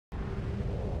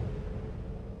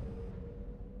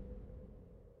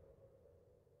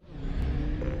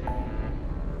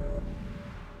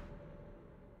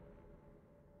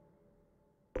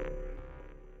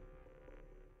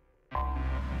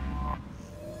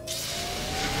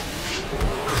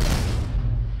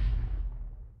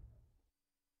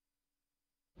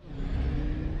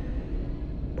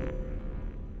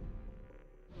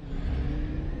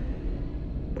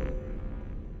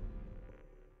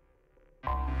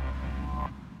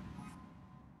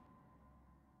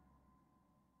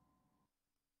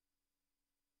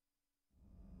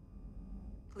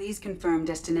Please confirm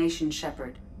destination,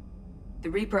 Shepard.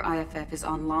 The Reaper IFF is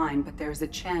online, but there is a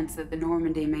chance that the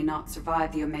Normandy may not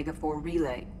survive the Omega-4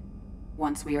 relay.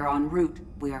 Once we are en route,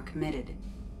 we are committed.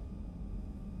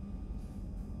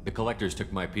 The Collectors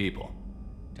took my people.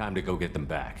 Time to go get them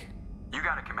back. You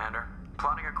got it, Commander.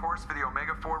 Plotting a course for the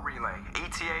Omega-4 relay.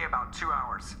 ETA about 2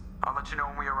 hours. I'll let you know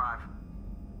when we arrive.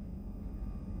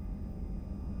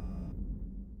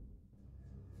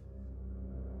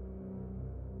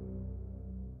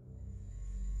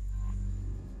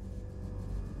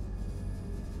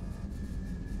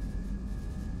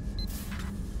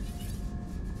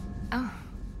 Oh,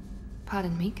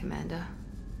 pardon me, Commander.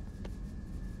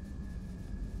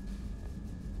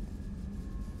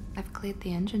 I've cleared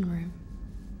the engine room.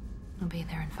 I'll be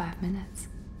there in 5 minutes.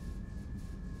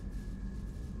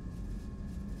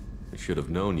 I should have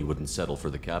known you wouldn't settle for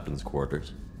the captain's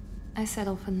quarters. I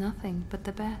settle for nothing but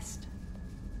the best.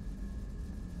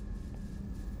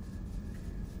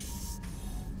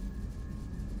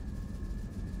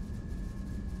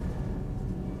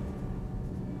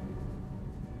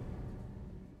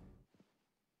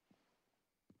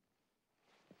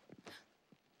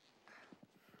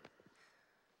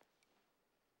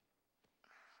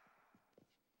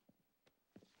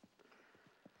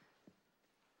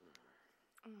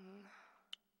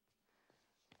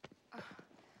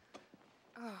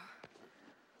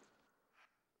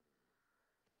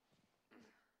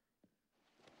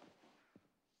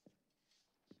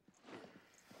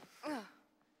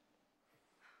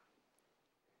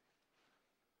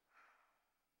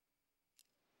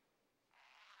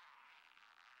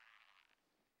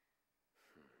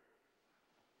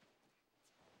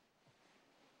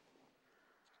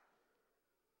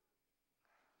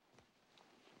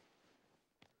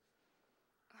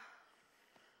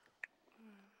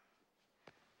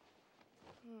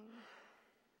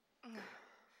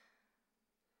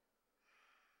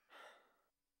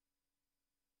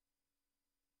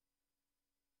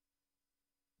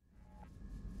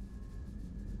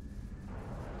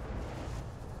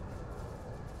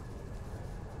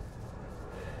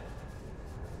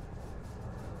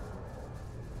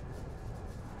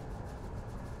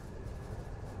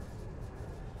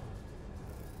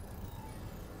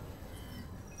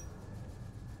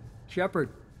 Shepard,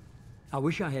 I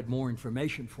wish I had more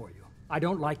information for you. I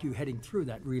don't like you heading through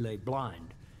that relay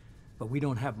blind, but we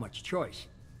don't have much choice.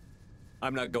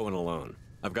 I'm not going alone.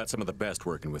 I've got some of the best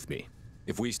working with me.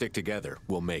 If we stick together,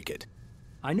 we'll make it.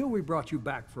 I know we brought you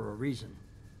back for a reason.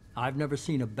 I've never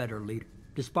seen a better leader.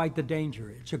 Despite the danger,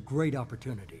 it's a great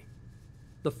opportunity.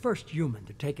 The first human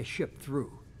to take a ship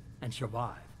through and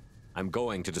survive. I'm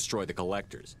going to destroy the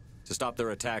Collectors, to stop their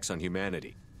attacks on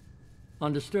humanity.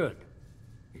 Understood.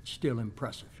 It's still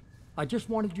impressive. I just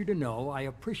wanted you to know I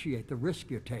appreciate the risk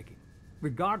you're taking.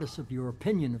 Regardless of your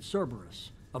opinion of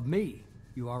Cerberus, of me,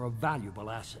 you are a valuable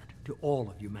asset to all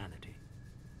of humanity.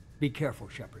 Be careful,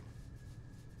 Shepard.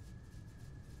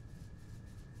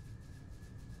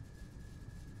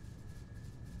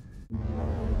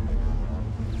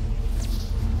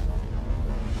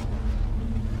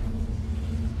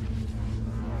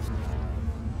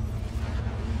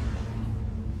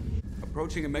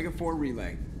 Approaching Omega-4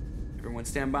 relay. Everyone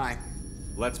stand by.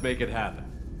 Let's make it happen.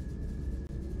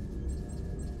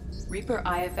 Reaper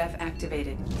IFF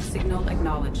activated. Signal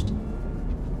acknowledged.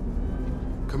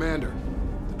 Commander,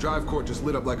 the drive core just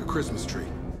lit up like a Christmas tree.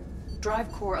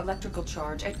 Drive core electrical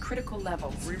charge at critical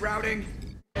levels. Rerouting.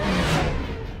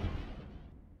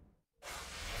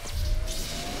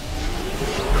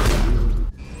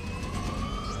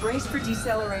 Brace for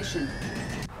deceleration.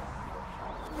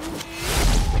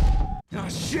 Oh,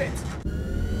 shit!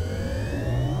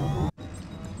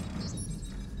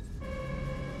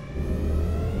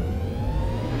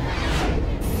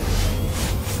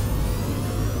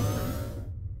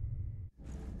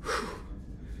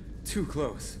 Too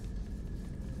close.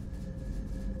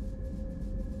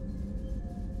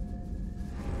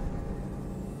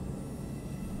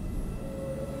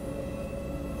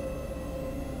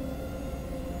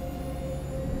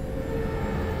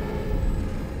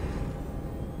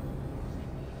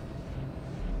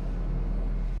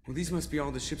 Well, these must be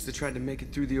all the ships that tried to make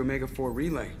it through the Omega-4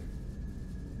 relay.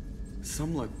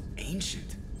 Some look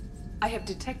ancient. I have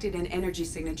detected an energy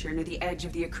signature near the edge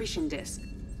of the accretion disk.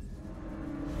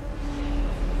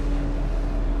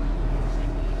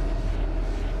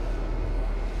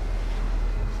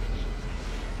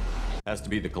 Has to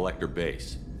be the Collector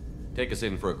base. Take us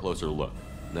in for a closer look.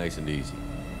 Nice and easy.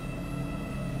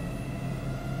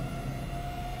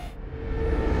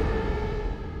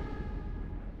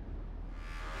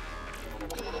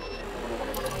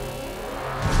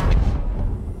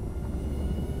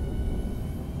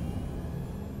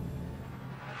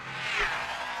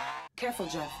 Careful,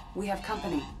 Jeff. We have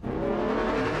company.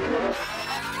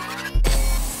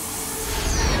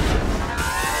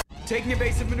 Taking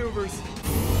evasive maneuvers.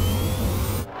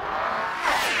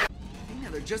 Yeah,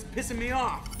 they're just pissing me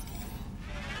off.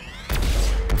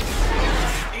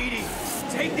 Edie,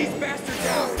 take these bastards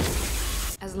out!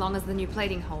 As long as the new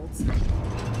plating holds.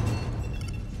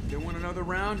 They want another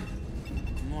round?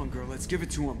 Come on, girl, let's give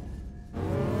it to them.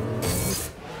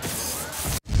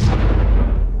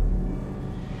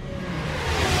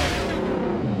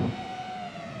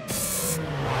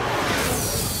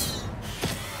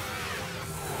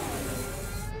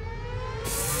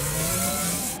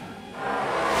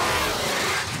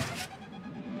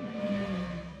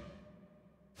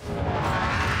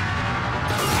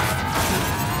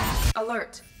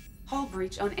 Alert. Hull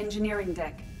breach on engineering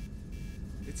deck.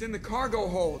 It's in the cargo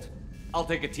hold. I'll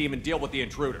take a team and deal with the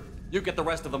intruder. You get the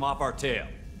rest of them off our tail.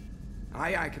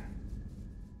 Aye, aye.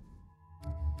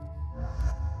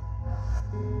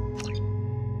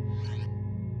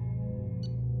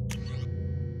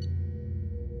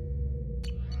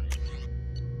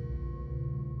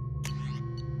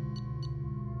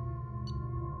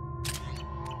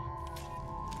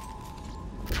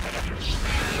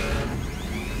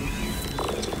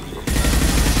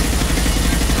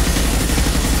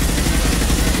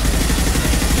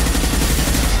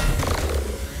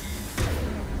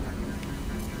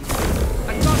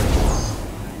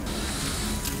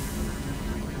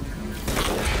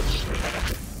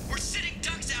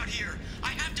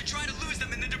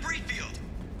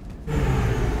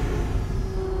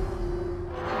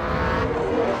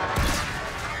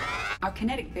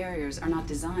 Kinetic barriers are not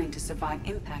designed to survive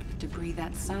impact with debris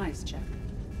that size, Jeff.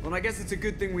 Well, I guess it's a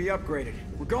good thing we upgraded.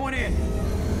 We're going in.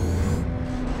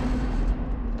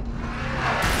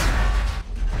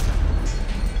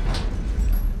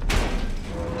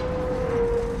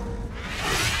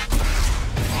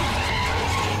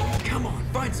 Come on,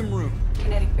 find some room.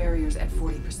 Kinetic barriers at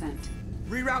 40%.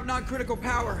 Reroute non-critical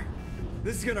power.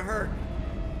 This is gonna hurt.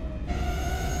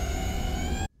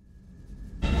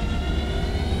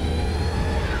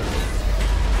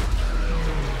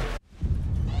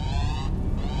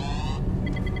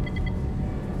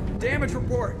 Damage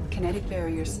report. Kinetic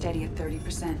barriers steady at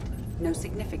 30%. No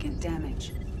significant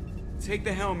damage. Take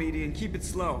the helm, Edie, and keep it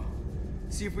slow.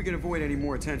 See if we can avoid any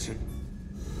more attention.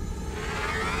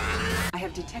 I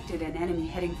have detected an enemy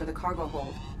heading for the cargo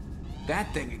hold.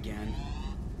 That thing again.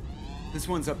 This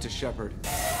one's up to Shepard.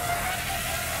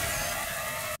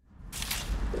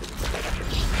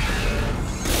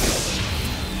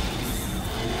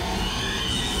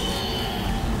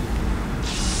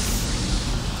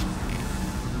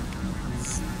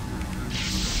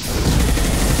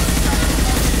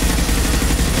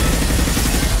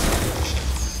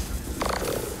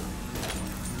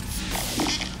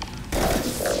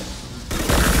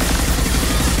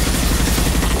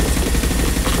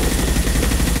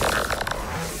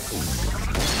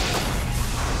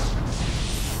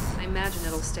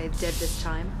 Stay dead this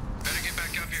time. Better get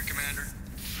back up here, Commander.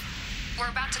 We're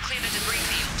about to clear the debris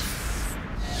field.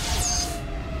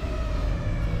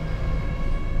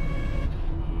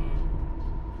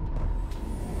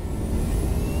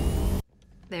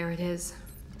 There it is.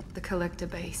 The collector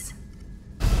base.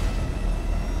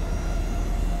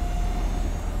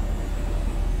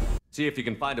 See if you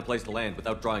can find a place to land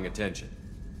without drawing attention.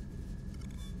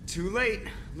 Too late.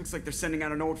 Looks like they're sending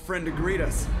out an old friend to greet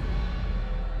us.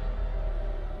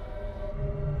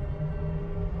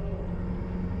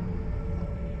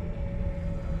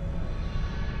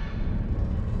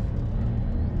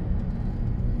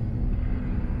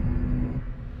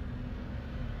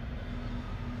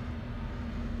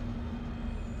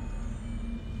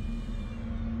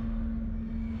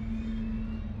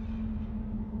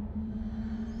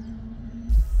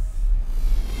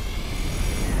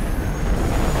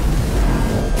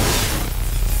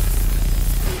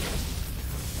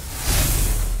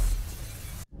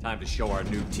 Time to show our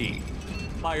new team.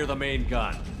 Fire the main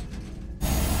gun.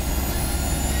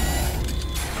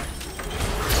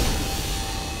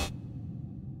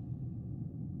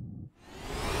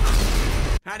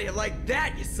 How do you like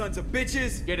that, you sons of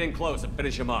bitches? Get in close and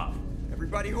finish him off.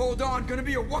 Everybody hold on, gonna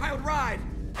be a wild ride.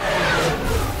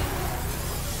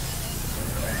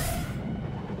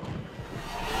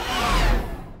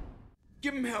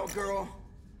 Give him hell, girl.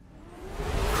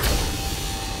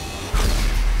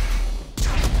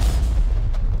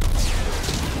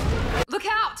 Look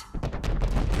out!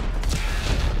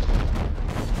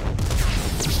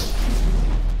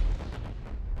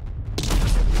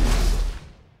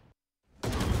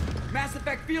 Mass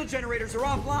effect field generators are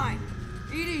offline.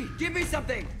 Edie, give me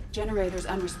something. Generators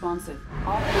unresponsive.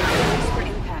 All hands for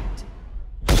impact.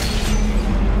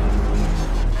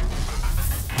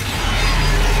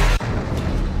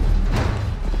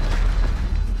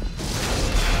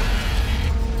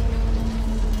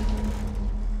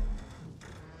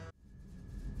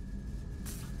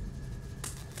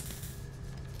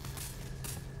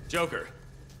 Joker,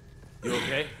 you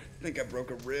okay? I think I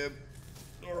broke a rib.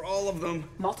 Or all of them.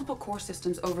 Multiple core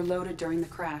systems overloaded during the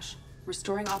crash.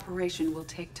 Restoring operation will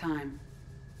take time.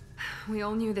 We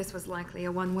all knew this was likely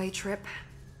a one-way trip.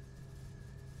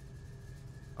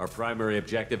 Our primary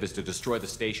objective is to destroy the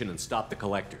station and stop the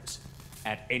collectors.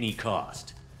 At any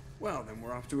cost. Well, then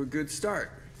we're off to a good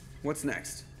start. What's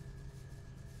next?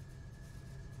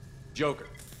 Joker,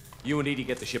 you and Edie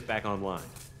get the ship back online.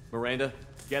 Miranda,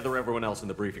 gather everyone else in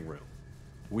the briefing room.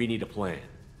 We need a plan.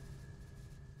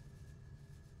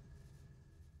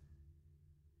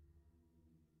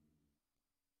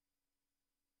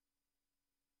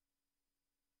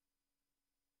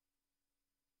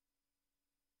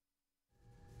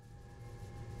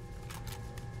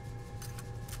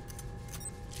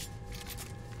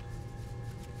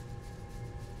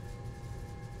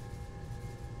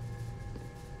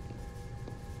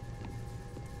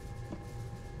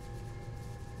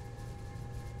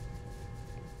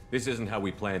 This isn't how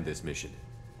we planned this mission,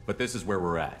 but this is where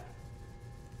we're at.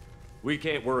 We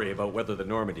can't worry about whether the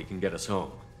Normandy can get us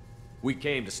home. We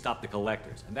came to stop the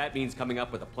collectors, and that means coming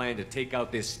up with a plan to take out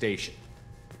this station.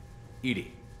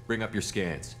 Edie, bring up your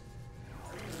scans.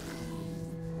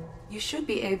 You should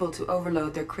be able to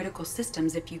overload their critical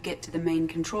systems if you get to the main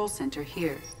control center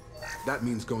here. That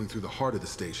means going through the heart of the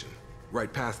station,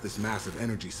 right past this massive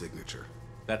energy signature.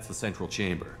 That's the central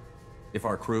chamber. If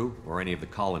our crew, or any of the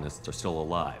colonists, are still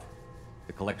alive,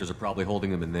 the collectors are probably holding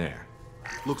them in there.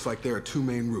 Looks like there are two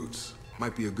main routes.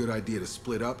 Might be a good idea to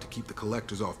split up to keep the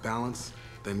collectors off balance,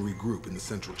 then regroup in the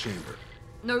central chamber.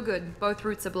 No good. Both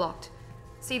routes are blocked.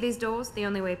 See these doors? The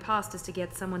only way past is to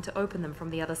get someone to open them from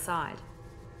the other side.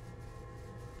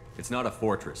 It's not a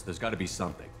fortress. There's got to be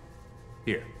something.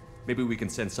 Here, maybe we can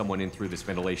send someone in through this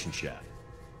ventilation shaft.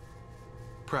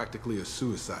 Practically a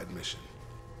suicide mission.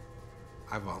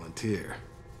 I volunteer.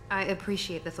 I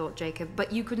appreciate the thought, Jacob,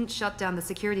 but you couldn't shut down the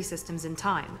security systems in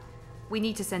time. We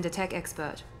need to send a tech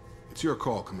expert. It's your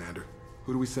call, Commander.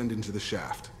 Who do we send into the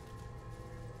shaft?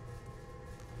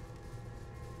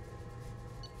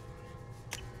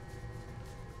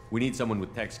 We need someone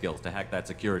with tech skills to hack that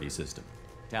security system.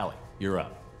 Tally, you're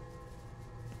up.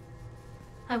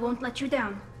 I won't let you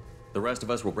down. The rest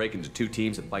of us will break into two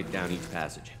teams and fight down each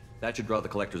passage. That should draw the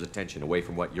collector's attention away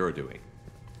from what you're doing.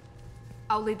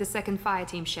 I'll lead the second fire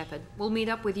team, Shepard. We'll meet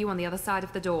up with you on the other side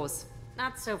of the doors.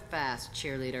 Not so fast,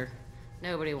 cheerleader.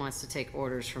 Nobody wants to take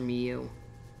orders from you.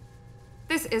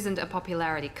 This isn't a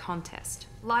popularity contest.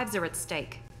 Lives are at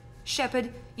stake.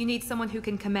 Shepard, you need someone who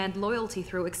can command loyalty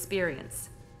through experience.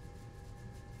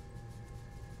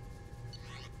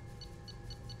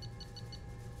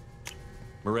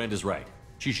 Miranda's right.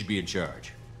 She should be in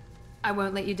charge. I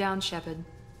won't let you down, Shepard.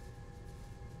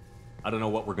 I don't know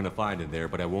what we're gonna find in there,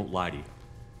 but I won't lie to you.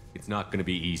 It's not gonna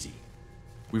be easy.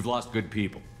 We've lost good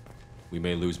people. We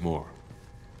may lose more.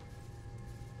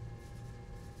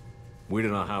 We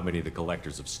don't know how many the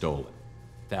collectors have stolen.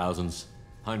 Thousands?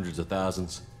 Hundreds of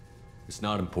thousands? It's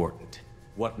not important.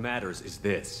 What matters is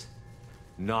this.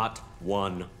 Not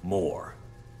one more.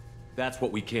 That's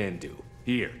what we can do.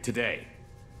 Here, today.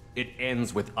 It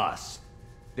ends with us.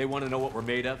 They want to know what we're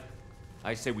made of?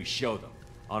 I say we show them.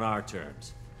 On our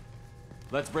terms.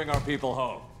 Let's bring our people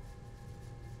home.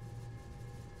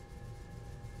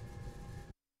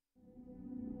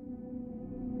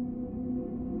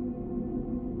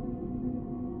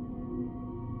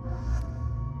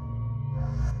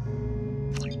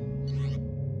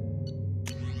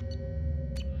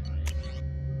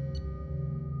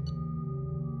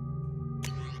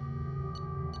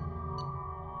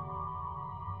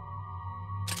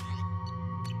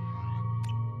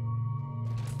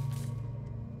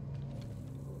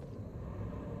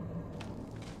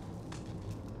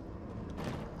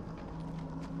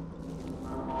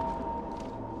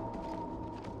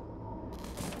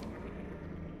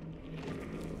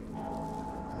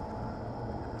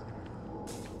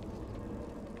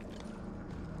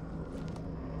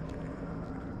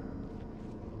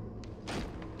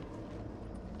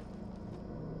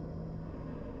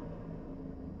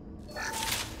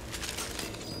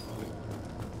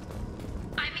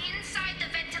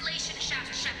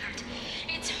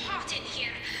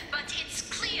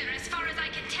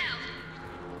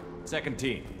 Second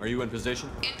team, are you in position?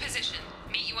 In position.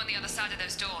 Meet you on the other side of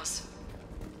those doors.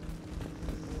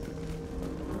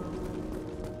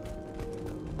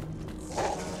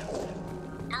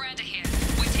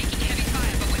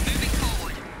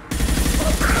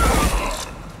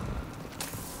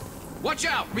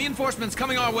 Reinforcements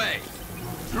coming our way.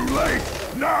 Too late!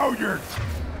 Now you're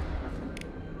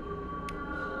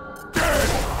dead!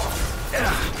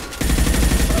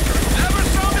 Never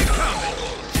saw me coming!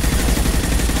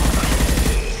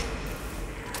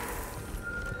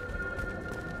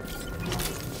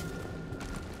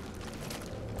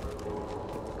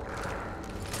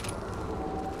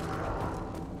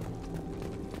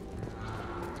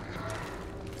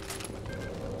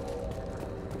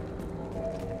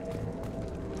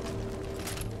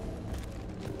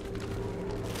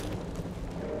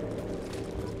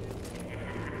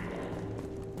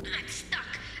 I'm stuck.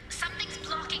 Something's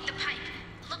blocking the pipe.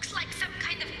 Looks like some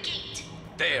kind of gate.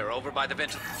 There, over by the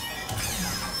ventilator.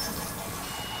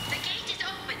 The gate is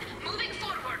open. Moving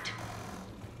forward.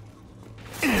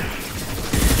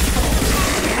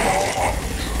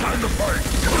 Time to fight!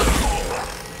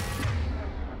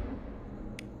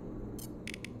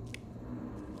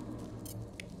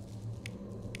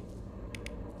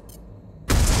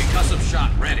 Concussive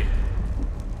shot ready.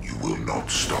 You will not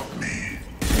stop me.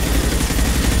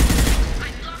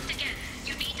 I'm blocked again.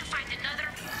 You need to find another.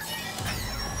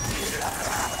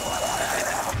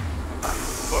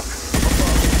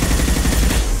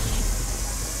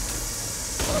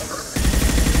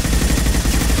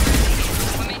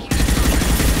 We're making good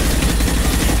progress.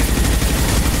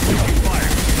 I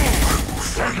will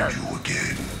find you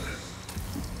again.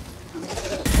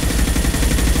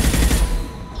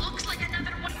 Looks like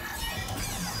another one.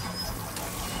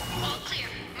 All clear.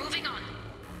 Moving on.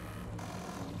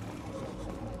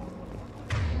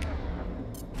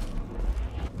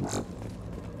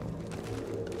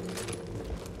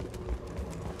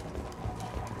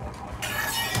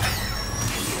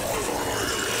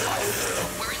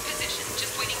 We're in position,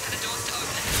 just waiting for the doors to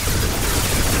open.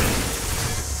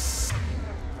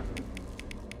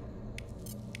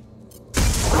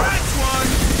 That's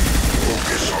one!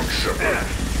 Focus on Shepard.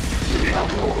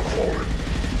 Ignore the fallen.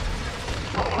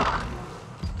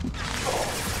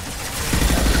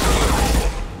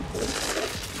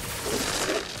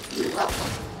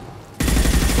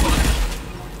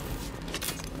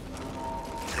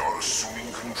 You're assuming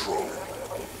control.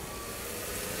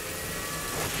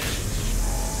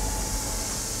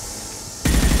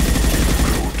 I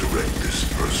will direct this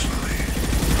personally.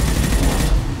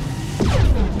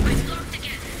 I'm blocked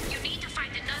again. You need to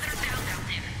find another valve down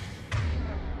there.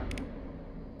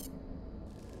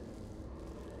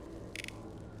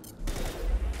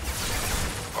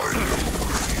 I know you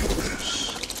feel this.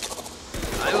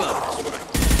 I love this one.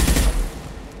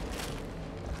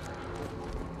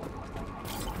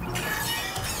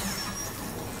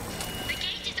 The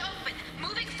gate is open.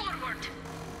 Moving forward.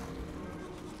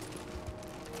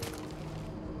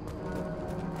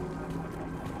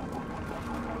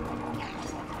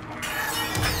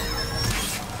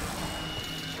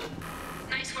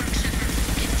 Nice work, Shepard.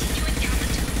 Continuing down the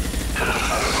tube.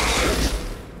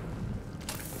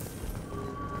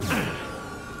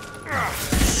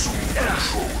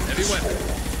 Heavy weapon.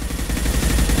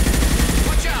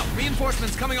 Watch out!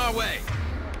 Reinforcements coming our way.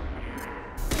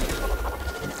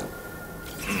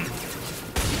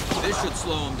 This should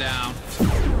slow them down.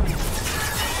 Moving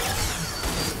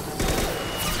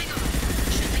on.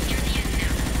 Should be near the end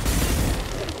now.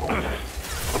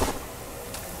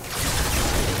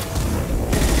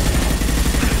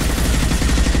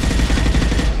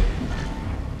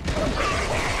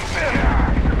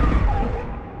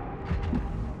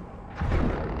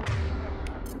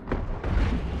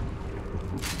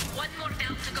 One more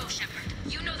valve to go, Shepard.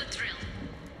 You know the drill.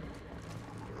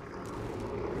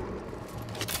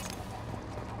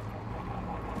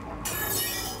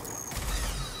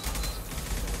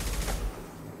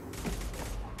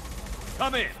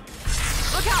 Come in.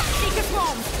 Look out! Seeker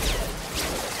swarms!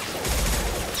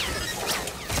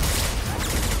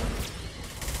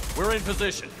 We're in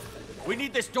position. We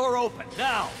need this door open,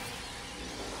 now!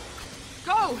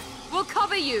 Go! We'll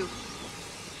cover you!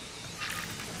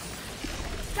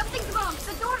 Something's wrong.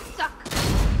 The door's stuck.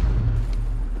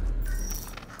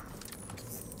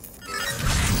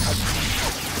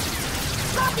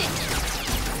 Got it!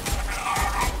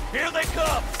 Here they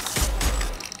come!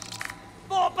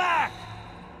 Fall back!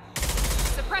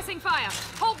 Suppressing fire!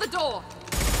 Hold the door!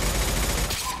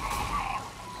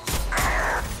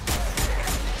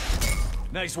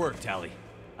 Nice work, Tally.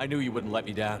 I knew you wouldn't let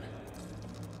me down.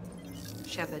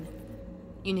 Shepard,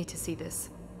 you need to see this.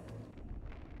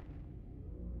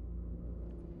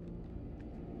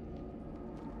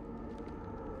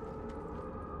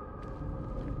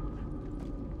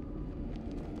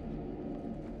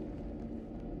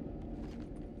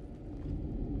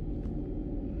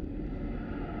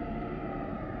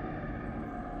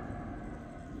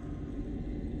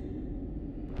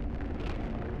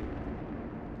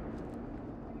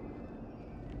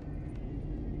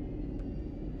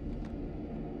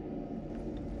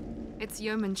 It's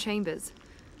Yeoman Chambers.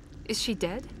 Is she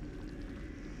dead?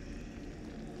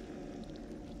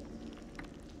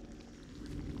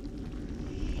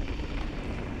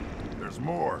 There's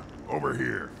more. Over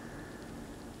here.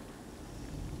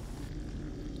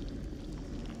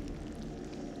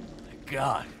 Thank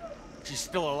God. She's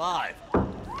still alive.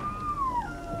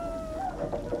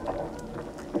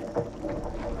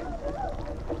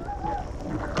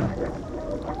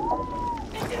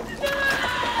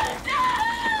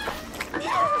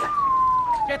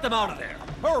 Get them out of there!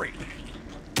 Hurry!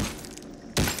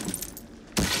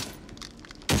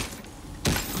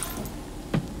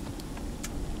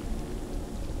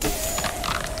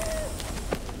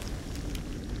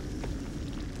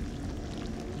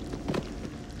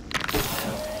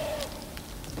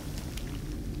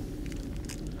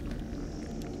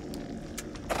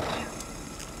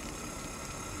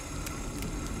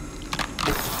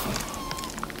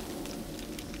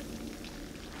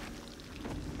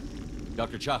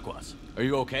 Dr. Chakwas, are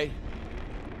you okay?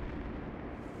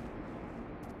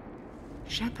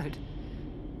 Shepard,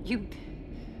 you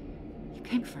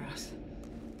came for us.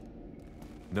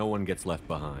 No one gets left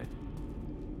behind.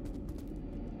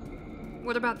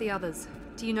 What about the others?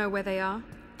 Do you know where they are?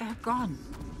 They're gone.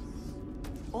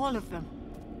 All of them.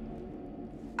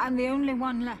 I'm the only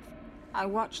one left. I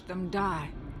watched them die.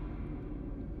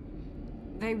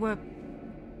 They were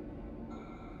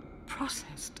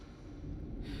processed.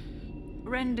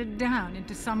 Rendered down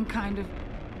into some kind of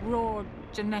raw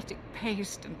genetic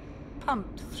paste and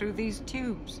pumped through these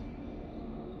tubes.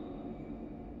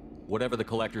 Whatever the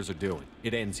collectors are doing,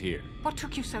 it ends here. What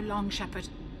took you so long, Shepard?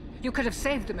 You could have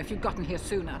saved them if you'd gotten here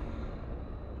sooner.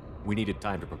 We needed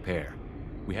time to prepare.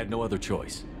 We had no other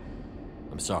choice.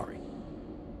 I'm sorry.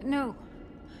 No.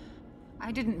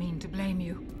 I didn't mean to blame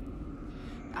you.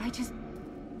 I just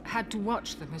had to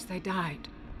watch them as they died.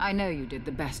 I know you did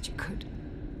the best you could.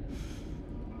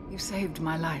 You saved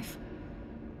my life.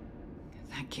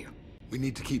 Thank you. We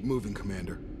need to keep moving,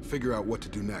 Commander. Figure out what to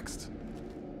do next.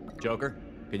 Joker,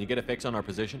 can you get a fix on our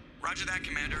position? Roger that,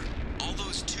 Commander. All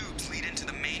those tubes lead into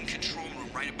the main control room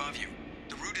right above you.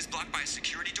 The route is blocked by a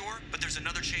security door, but there's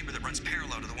another chamber that runs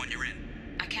parallel to the one you're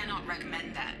in. I cannot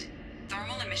recommend that.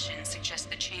 Thermal emissions suggest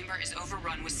the chamber is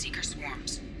overrun with seeker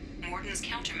swarms. Morden's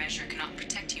countermeasure cannot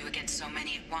protect you against so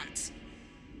many at once.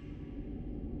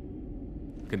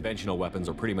 Conventional weapons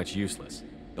are pretty much useless.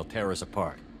 They'll tear us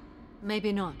apart.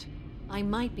 Maybe not. I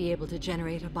might be able to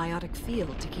generate a biotic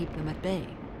field to keep them at bay.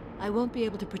 I won't be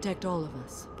able to protect all of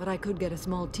us, but I could get a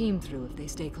small team through if they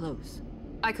stay close.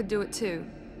 I could do it too.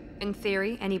 In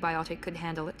theory, any biotic could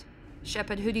handle it.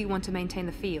 Shepard, who do you want to maintain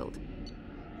the field?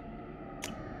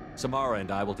 Samara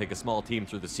and I will take a small team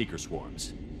through the seeker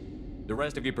swarms. The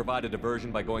rest of you provide a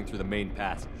diversion by going through the main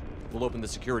passage. We'll open the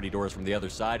security doors from the other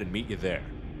side and meet you there.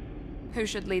 Who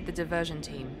should lead the diversion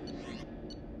team?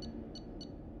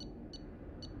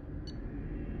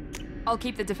 I'll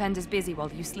keep the defenders busy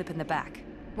while you slip in the back.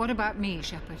 What about me,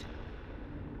 Shepard?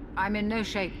 I'm in no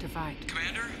shape to fight.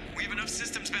 Commander, we have enough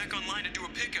systems back online to do a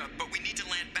pickup, but we need to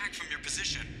land back from your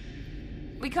position.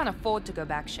 We can't afford to go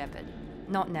back, Shepard.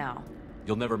 Not now.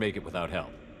 You'll never make it without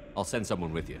help. I'll send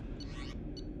someone with you.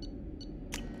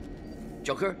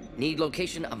 Joker, need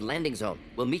location of landing zone.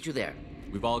 We'll meet you there.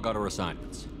 We've all got our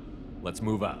assignments. Let's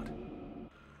move out.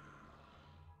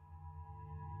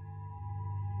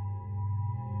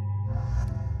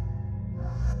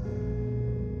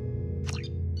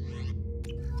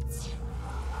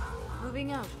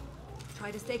 Moving out. Try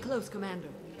to stay close, Commander.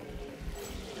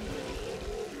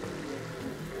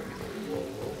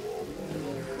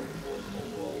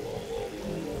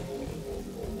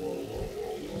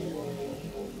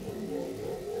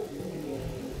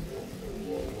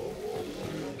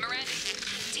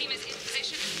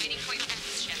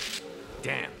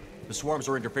 Damn. The swarms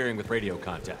are interfering with radio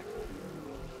contact.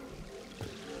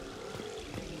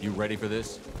 You ready for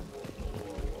this?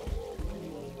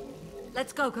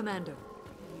 Let's go, Commander.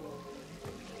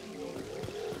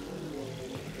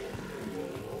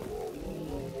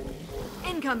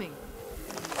 Incoming!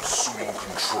 Assuming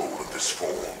control of this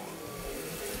form.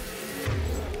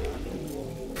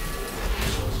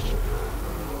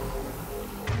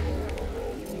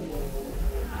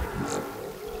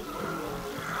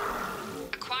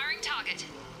 Acquiring target.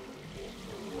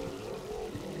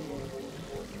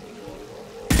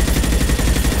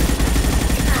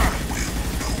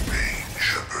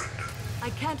 I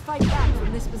can't fight back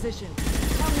from this position.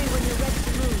 Tell me when you're ready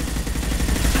to move.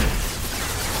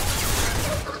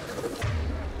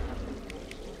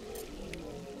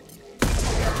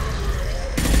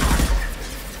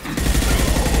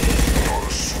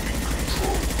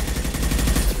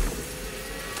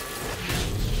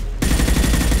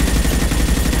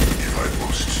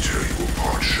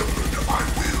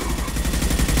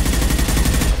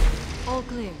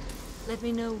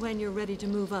 me know when you're ready to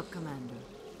move up, Commander.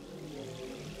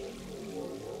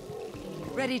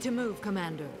 Ready to move,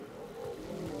 Commander.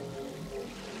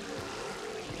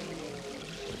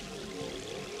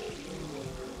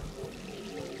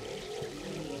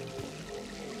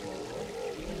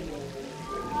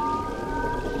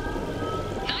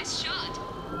 Nice shot.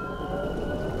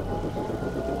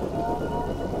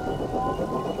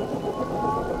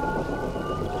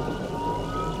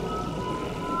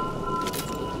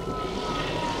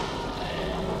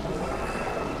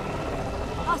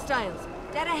 Hostiles,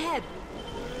 dead ahead.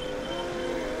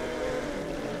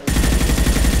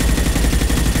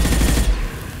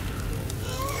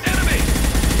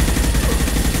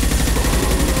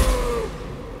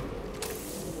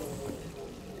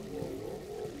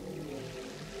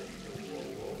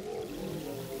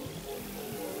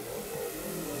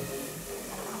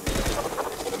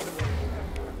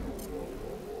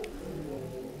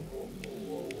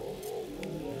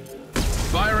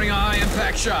 Firing a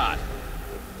high-impact shot.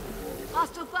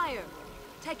 Hostile fire.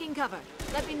 Taking cover.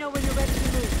 Let me know when you're ready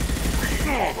to move. We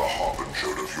are the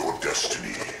harbinger of your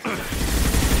destiny.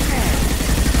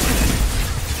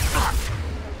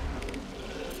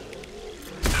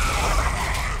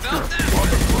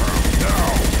 Underground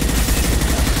now.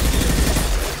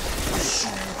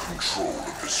 Assume control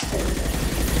of this hole.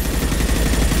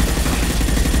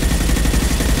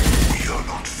 We are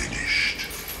not finished.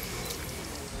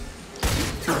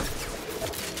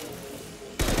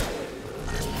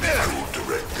 I will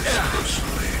direct this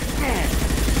personally.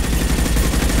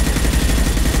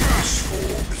 This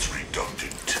form is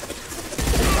redundant.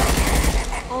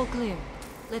 All clear.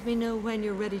 Let me know when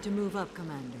you're ready to move up,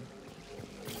 Commander.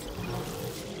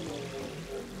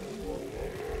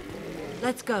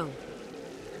 Let's go.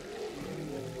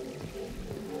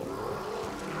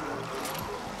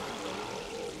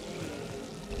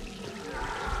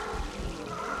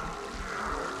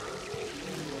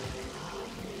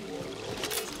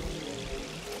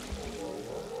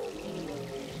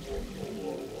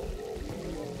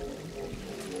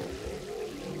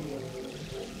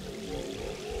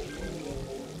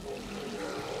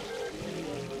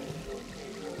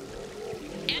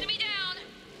 Enemy down.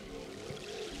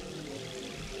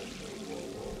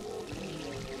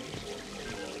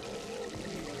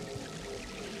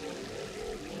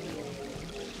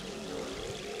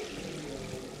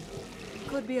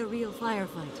 Could be a real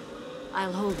firefight.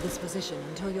 I'll hold this position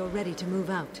until you're ready to move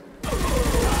out.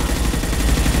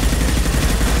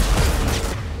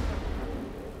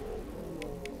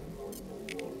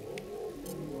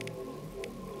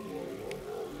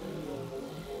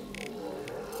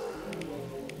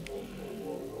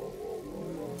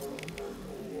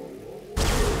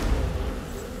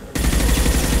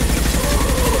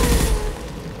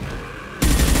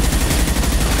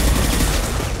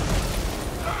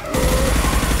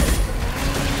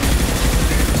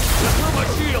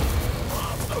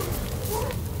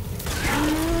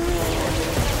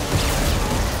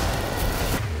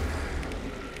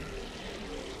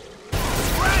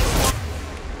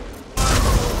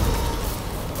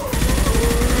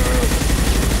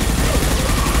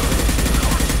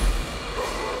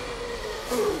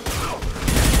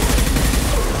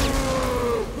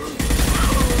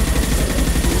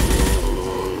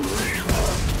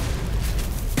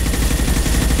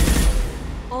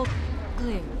 All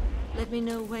clear. Let me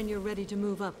know when you're ready to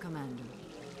move up, Commander.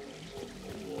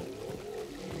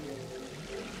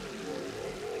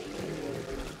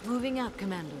 Moving up,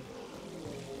 Commander.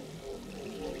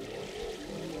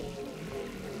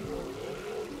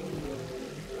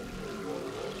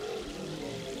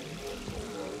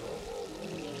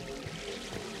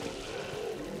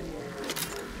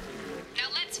 Now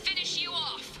let's finish you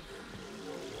off.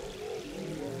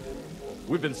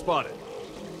 We've been spotted.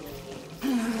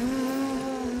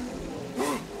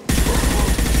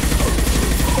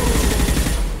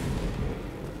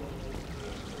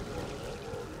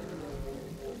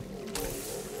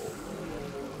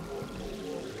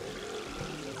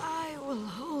 I will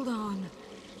hold on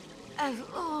as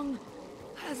long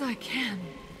as I can.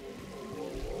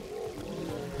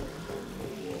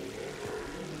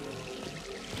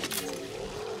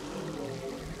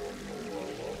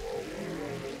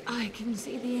 I can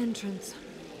see the entrance.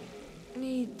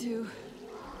 Need to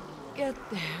get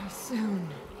there soon.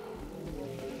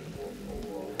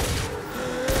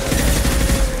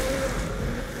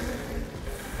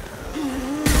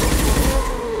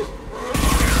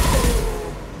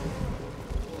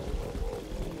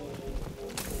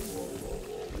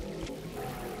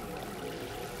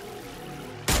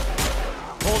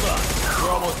 Hold on.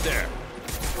 We're almost there.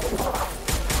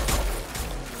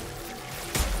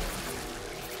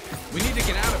 We need to get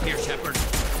up here, Shepard.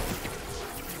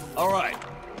 All right,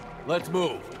 let's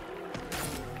move.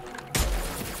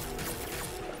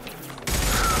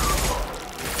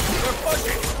 They're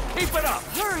pushing! Keep it up!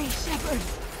 Hurry, Shepard!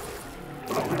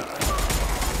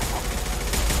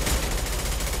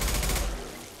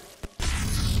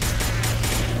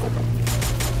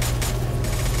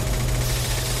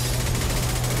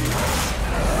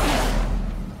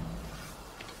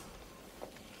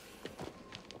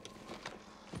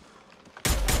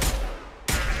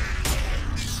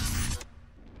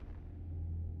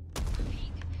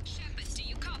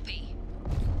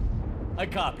 I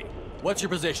copy. What's your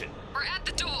position? We're at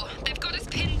the door. They've got us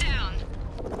pinned down.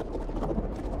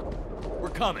 We're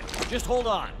coming. Just hold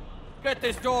on. Get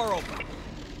this door open.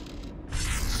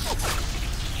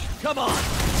 Come on!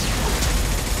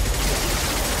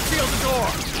 Seal the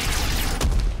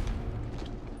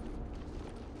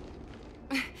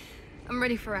door! I'm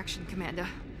ready for action, Commander.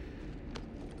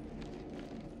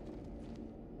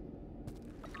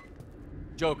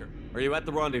 Joker, are you at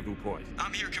the rendezvous point?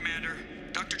 I'm here, Commander.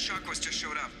 Dr. Chakwas just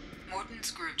showed up.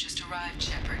 Morton's group just arrived,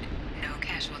 Shepard. No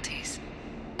casualties.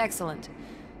 Excellent.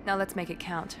 Now let's make it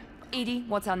count. Edie,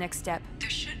 what's our next step? There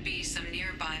should be some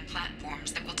nearby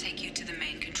platforms that will take you to the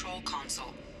main control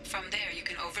console. From there, you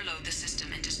can overload the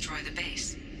system and destroy the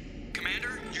base.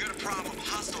 Commander, you got a problem.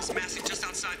 Hostiles massing just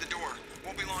outside the door.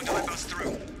 Won't be long till I bust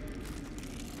through.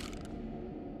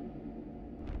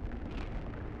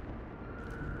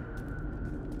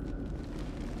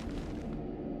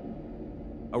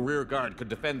 A rear guard could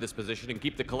defend this position and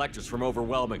keep the collectors from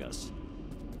overwhelming us.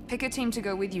 Pick a team to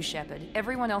go with you, Shepard.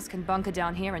 Everyone else can bunker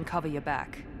down here and cover your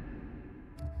back.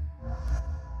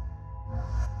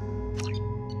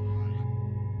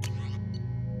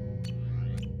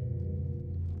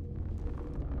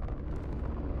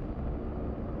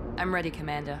 I'm ready,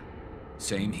 Commander.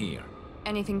 Same here.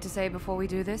 Anything to say before we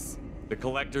do this? The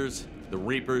collectors, the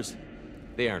Reapers,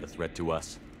 they aren't a threat to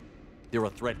us. They're a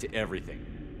threat to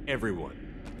everything. Everyone.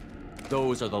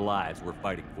 Those are the lives we're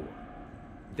fighting for.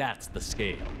 That's the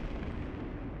scale.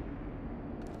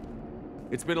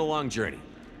 It's been a long journey,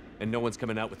 and no one's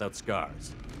coming out without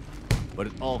scars. But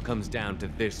it all comes down to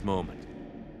this moment.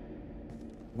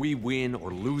 We win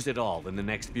or lose it all in the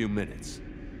next few minutes.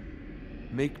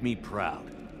 Make me proud.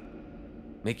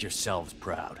 Make yourselves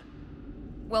proud.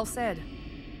 Well said.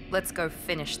 Let's go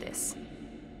finish this.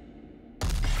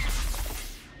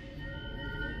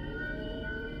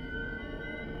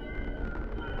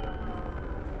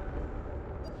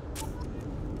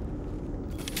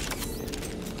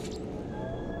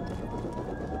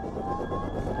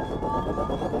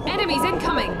 Enemies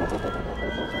incoming!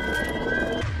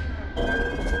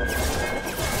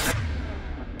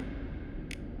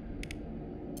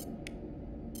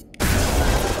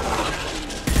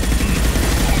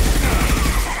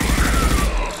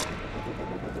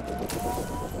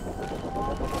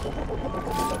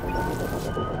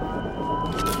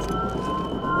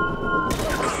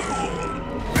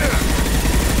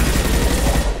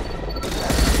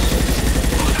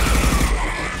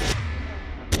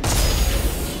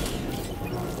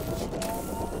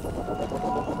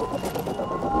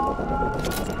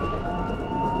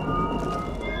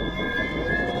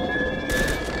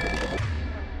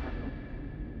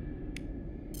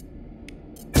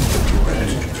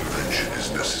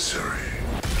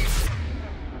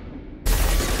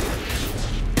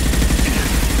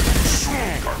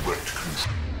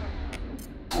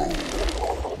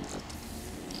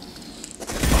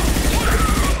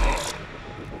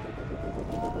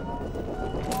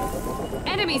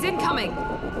 Enemies incoming!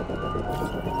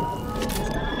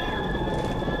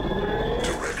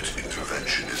 Direct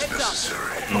intervention is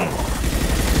necessary.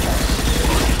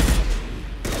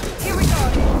 Here we go!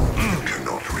 You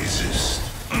cannot resist.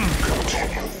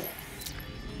 Continue.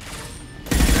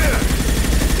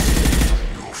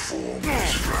 Your form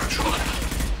is fragile.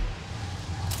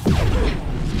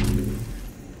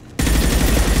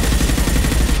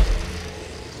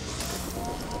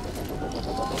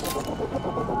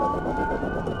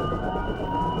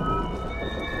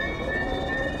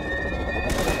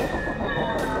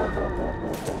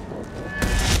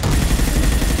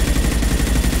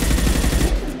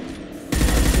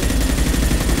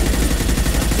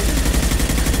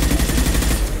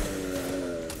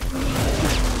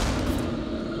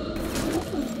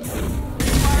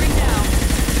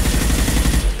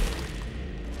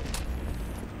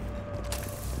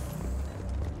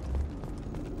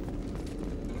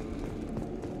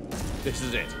 This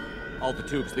is it. All the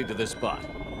tubes lead to this spot.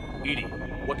 Edie,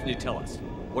 what can you tell us?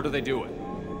 What are they doing?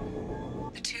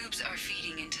 The tubes are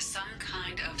feeding into some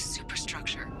kind of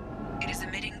superstructure. It is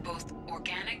emitting both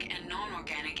organic and non-organic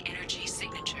organic energy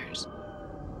signatures.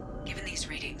 Given these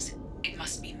readings, it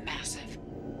must be massive.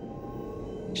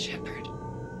 Shepard,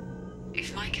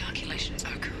 if my calculations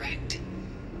are correct,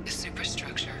 the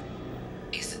superstructure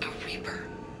is a Reaper.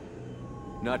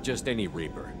 Not just any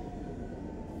Reaper.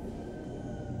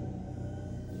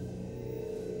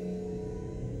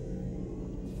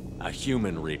 A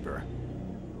human Reaper.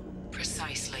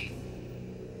 Precisely.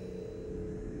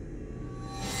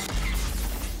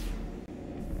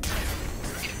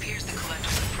 It appears the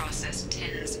Collectors have processed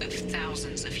tens of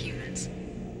thousands of humans.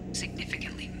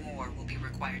 Significantly more will be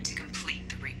required to complete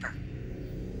the Reaper.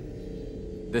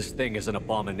 This thing is an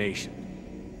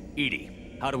abomination.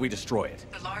 EDI, how do we destroy it?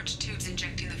 The large tubes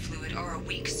injecting the fluid are a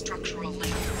weak structural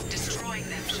link. Destroying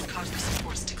them should cause the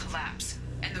supports to collapse,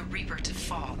 and the Reaper to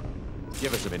fall.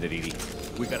 Give us a minute, EDI.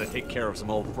 We gotta take care of some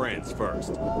old friends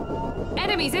first.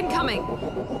 Enemies incoming!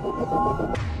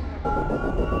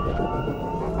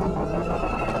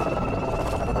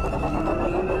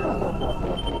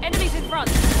 Enemies in front!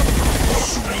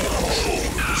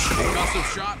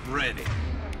 Concussive shot ready.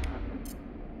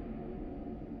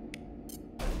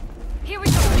 Here we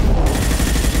go!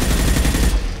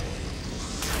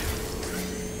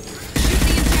 Shoot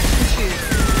the injection tube!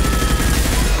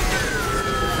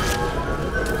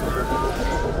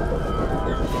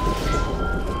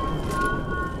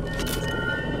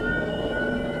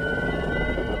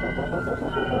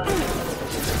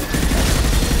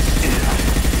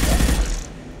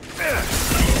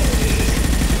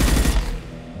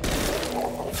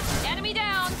 Enemy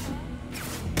down!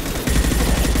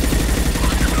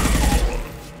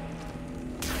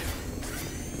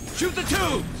 Shoot the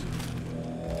tubes!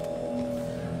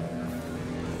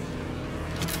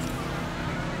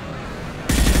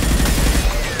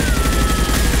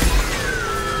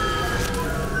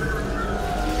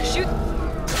 Shoot!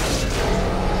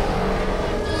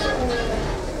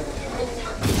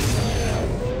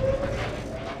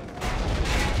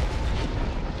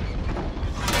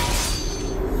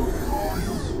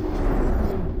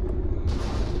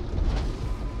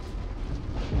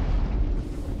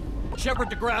 Shepard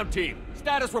to ground team.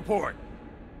 Status report.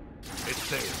 It's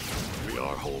safe. We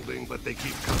are holding, but they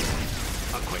keep coming.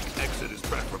 A quick exit is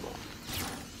preferable.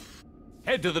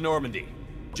 Head to the Normandy.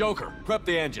 Joker, prep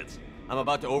the engines. I'm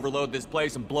about to overload this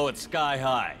place and blow it sky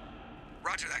high.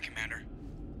 Roger that, Commander.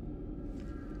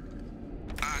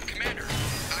 Commander,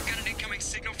 I've got an incoming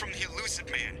signal from the Elusive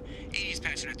Man. EDI's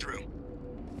patching it through.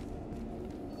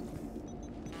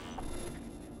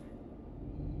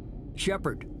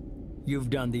 Shepard, you've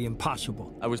done the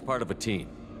impossible. I was part of a team.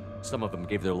 Some of them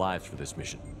gave their lives for this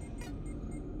mission.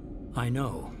 I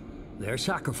know. Their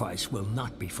sacrifice will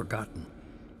not be forgotten.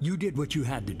 You did what you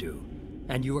had to do,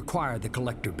 and you acquired the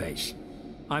Collector base.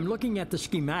 I'm looking at the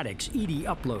schematics EDI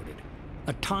uploaded.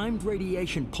 A timed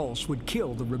radiation pulse would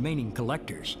kill the remaining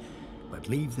Collectors, but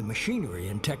leave the machinery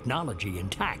and technology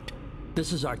intact.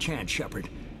 This is our chance, Shepard.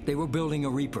 They were building a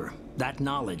Reaper. That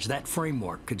knowledge, that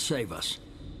framework could save us.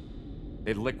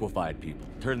 It liquefied people,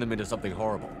 turned them into something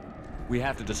horrible. We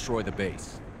have to destroy the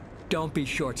base. Don't be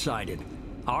short-sighted.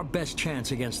 Our best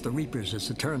chance against the Reapers is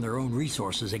to turn their own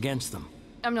resources against them.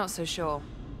 I'm not so sure.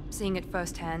 Seeing it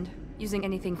firsthand, using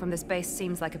anything from this base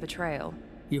seems like a betrayal.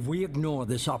 If we ignore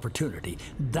this opportunity,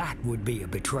 that would be a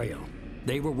betrayal.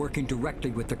 They were working directly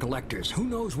with the Collectors. Who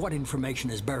knows what information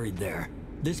is buried there?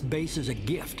 This base is a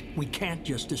gift. We can't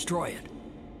just destroy it.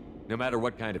 No matter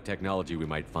what kind of technology we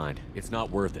might find, it's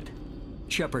not worth it.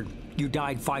 Shepard, you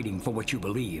died fighting for what you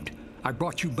believed. I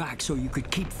brought you back so you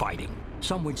could keep fighting.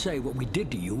 Some would say what we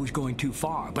did to you was going too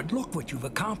far, but look what you've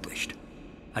accomplished.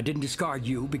 I didn't discard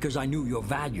you because I knew your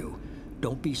value.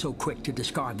 Don't be so quick to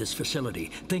discard this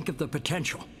facility. Think of the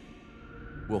potential.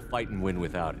 We'll fight and win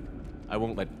without it. I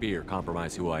won't let fear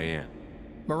compromise who I am.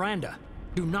 Miranda,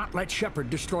 do not let Shepard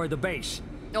destroy the base.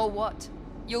 Or what?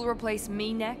 You'll replace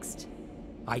me next?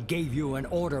 I gave you an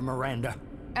order, Miranda.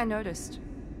 I noticed.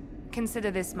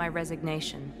 Consider this my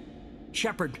resignation.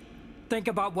 Shepard, think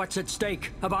about what's at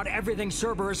stake, about everything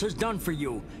Cerberus has done for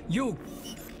you.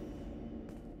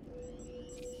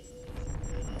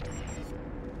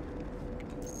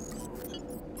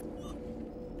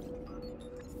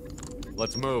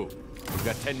 Let's move. We've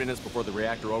got 10 minutes before the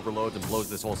reactor overloads and blows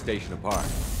this whole station apart.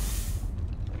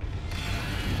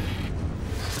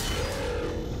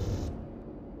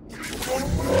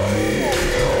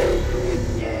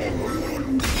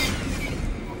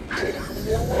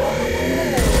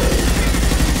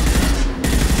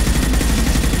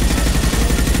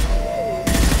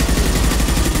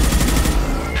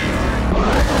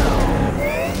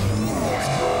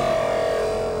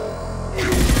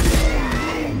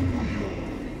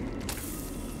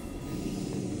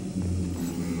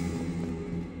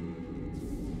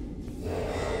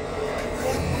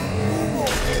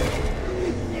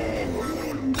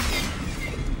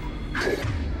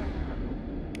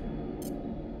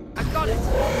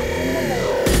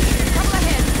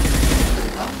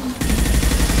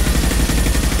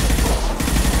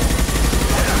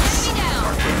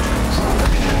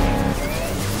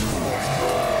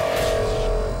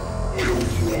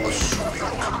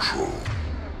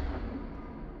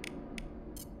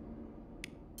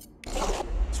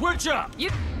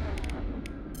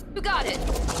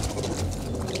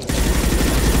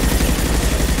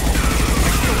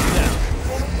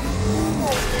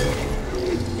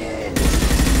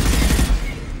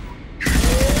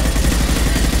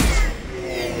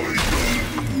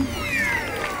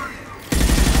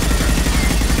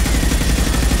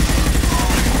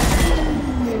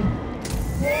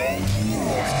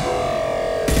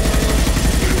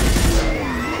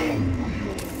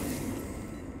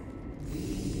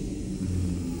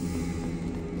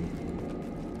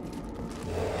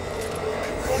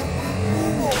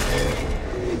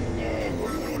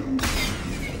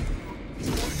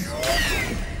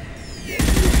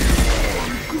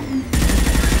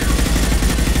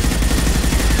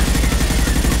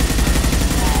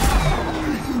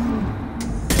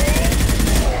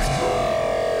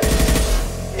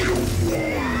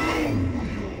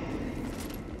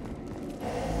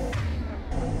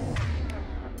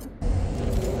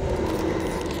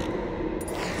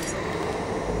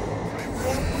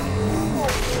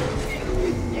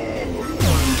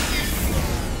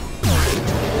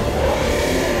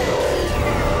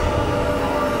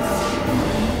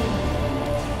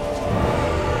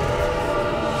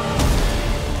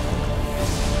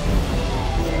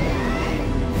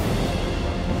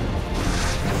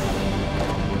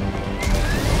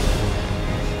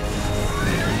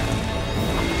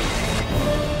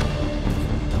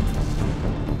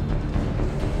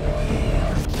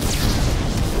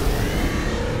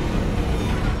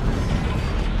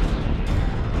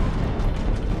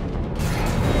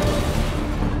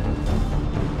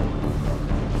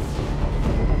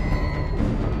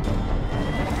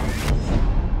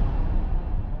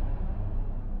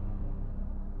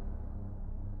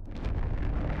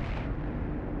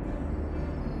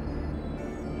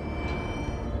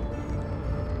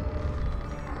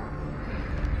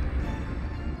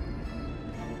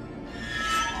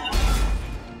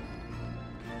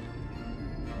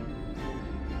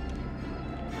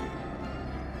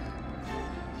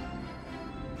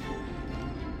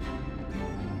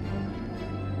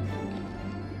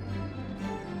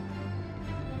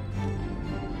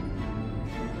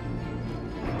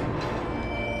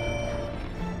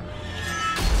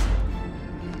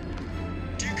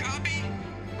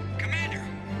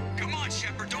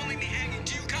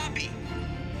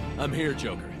 I'm here,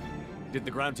 Joker. Did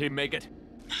the ground team make it?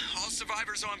 All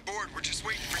survivors on board. We're just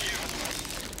waiting for you.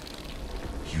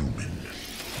 Human,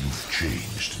 you've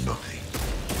changed nothing.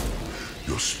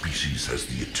 Your species has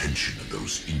the attention of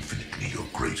those infinitely or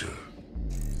greater.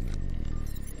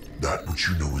 That which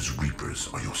you know as Reapers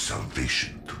are your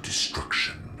salvation through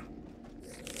destruction.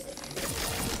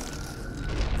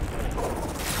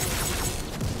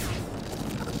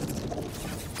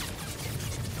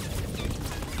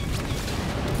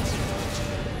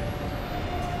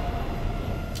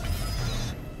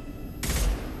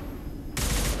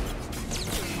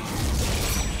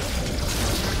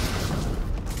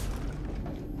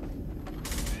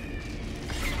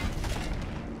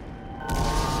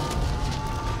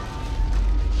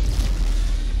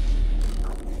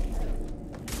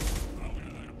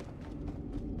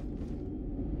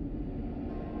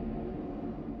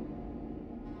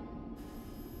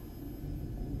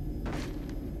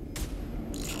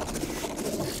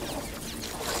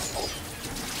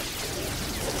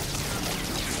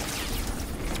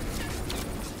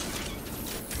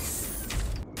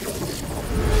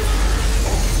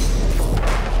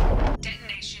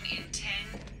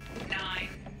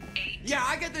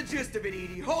 Gist of it,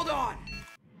 Edie. Hold on!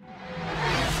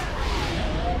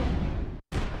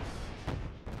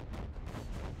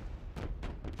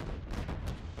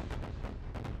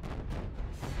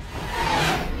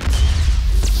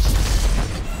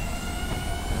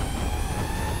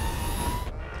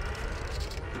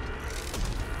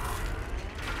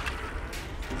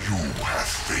 You have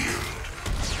failed.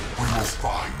 We will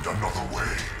find another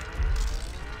way.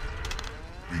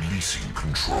 Releasing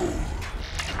control.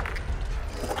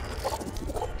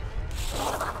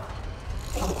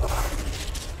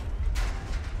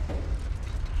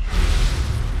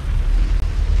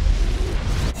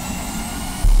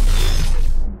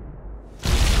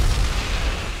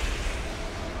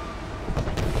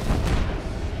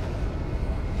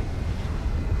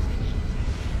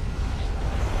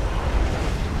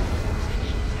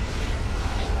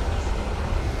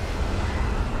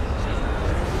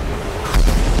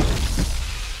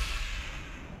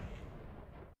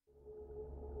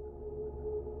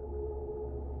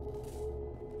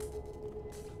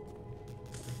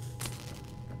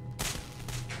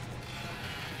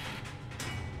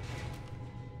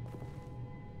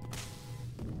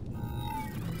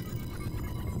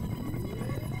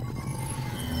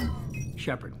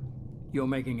 Shepard, You're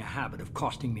making a habit of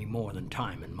costing me more than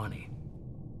time and money.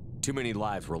 Too many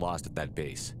lives were lost at that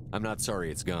base. I'm not sorry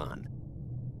it's gone.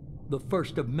 The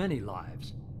first of many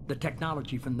lives. The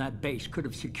technology from that base could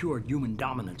have secured human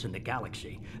dominance in the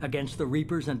galaxy, against the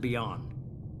Reapers and beyond.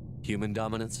 Human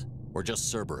dominance? Or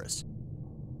just Cerberus?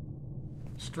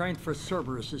 Strength for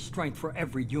Cerberus is strength for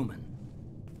every human.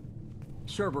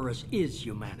 Cerberus is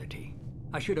humanity.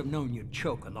 I should have known you'd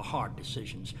choke on the hard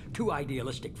decisions. Too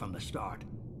idealistic from the start.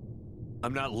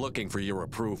 I'm not looking for your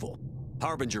approval.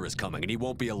 Harbinger is coming, and he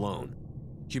won't be alone.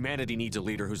 Humanity needs a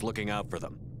leader who's looking out for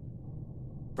them.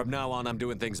 From now on, I'm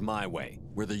doing things my way,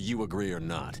 whether you agree or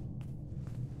not.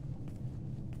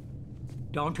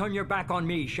 Don't turn your back on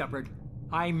me, Shepard.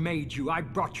 I made you. I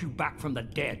brought you back from the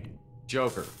dead.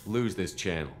 Joker, lose this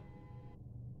channel.